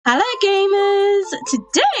Hello gamers!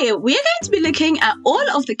 Today we are going to be looking at all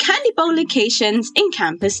of the candy bowl locations in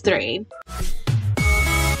Campus 3.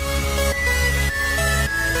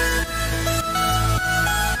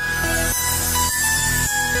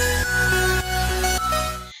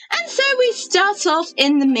 We start off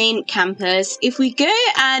in the main campus. If we go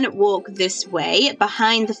and walk this way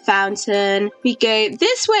behind the fountain, we go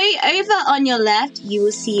this way over on your left, you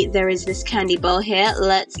will see there is this candy bowl here.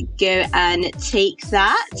 Let's go and take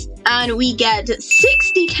that. And we get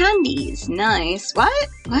 60 candies. Nice. Why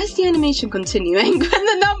is the animation continuing when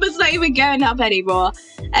the number's not even going up anymore?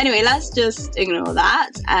 Anyway, let's just ignore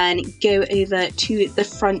that and go over to the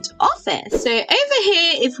front office. So over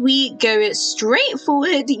here, if we go straight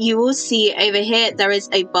forward, you will see over here there is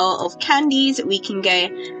a bowl of candies. We can go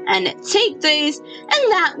and take those, and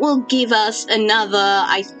that will give us another,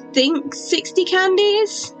 I think, 60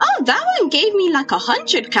 candies. Oh, that one gave me like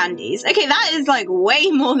 100 candies. Okay, that is like way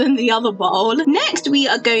more than the other bowl. Next, we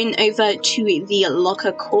are going over to the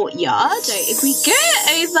locker courtyard. So if we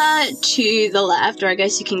go over to the left, or I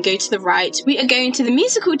guess you can go to the right, we are going to the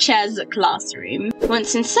musical chairs classroom.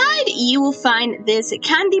 Once inside, you will find this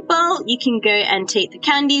candy bowl you can go and take the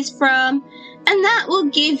candies from. And that will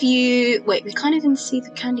give you... Wait, we can't even see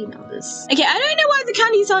the candy numbers. Okay, I don't know why the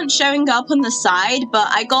candies aren't showing up on the side, but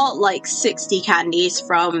I got like 60 candies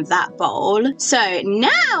from that bowl. So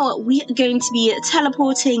now we are going to be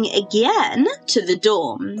teleporting again to the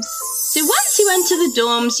dorms. So once you enter the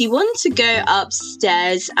dorms, you want to go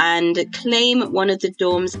upstairs and claim one of the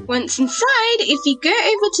dorms. Once inside, if you go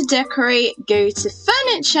over to decorate, go to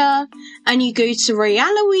furniture, and you go to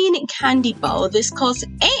Royale candy bowl. This costs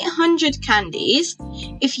 800 candies.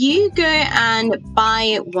 If you go and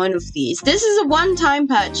buy one of these, this is a one-time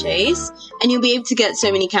purchase, and you'll be able to get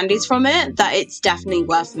so many candies from it that it's definitely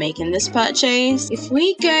worth making this purchase. If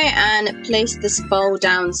we go and place this bowl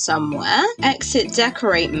down somewhere, exit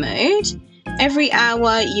decorate mode, every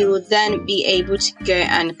hour you will then be able to go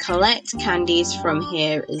and collect candies from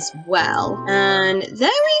here as well. And there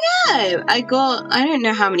we go. I don't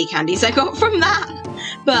know how many candies I got from that,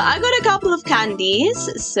 but I got a couple of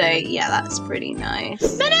candies, so yeah, that's pretty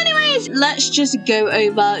nice. But anyways, let's just go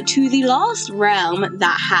over to the last realm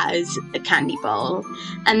that has a candy bowl,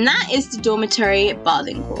 and that is the dormitory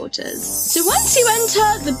bathing quarters. So once you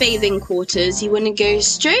enter the bathing quarters, you want to go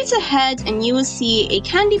straight ahead and you will see a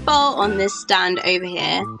candy bowl on this stand over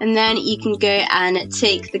here, and then you can go and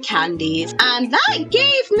take the candies. And that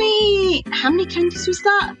gave me... how many candies was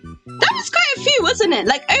that? That was quite a few, wasn't it?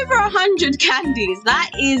 Like over 100 candies. That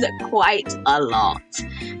is quite a lot.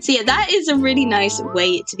 So yeah, that is a really nice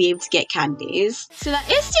way to be able to get candies. So that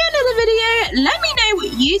is the end of the video. Let me know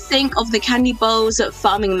what you think of the candy bowls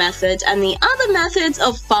farming method and the other methods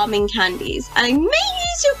of farming candies. And I may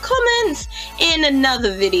use your comments in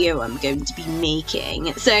another video I'm going to be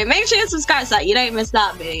making. So make sure you subscribe so that you don't miss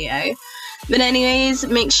that video. But anyways,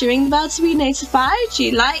 make sure you ring the bell to be notified,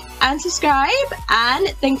 you like and subscribe, and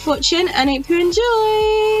thanks for watching, and I hope you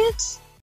enjoyed!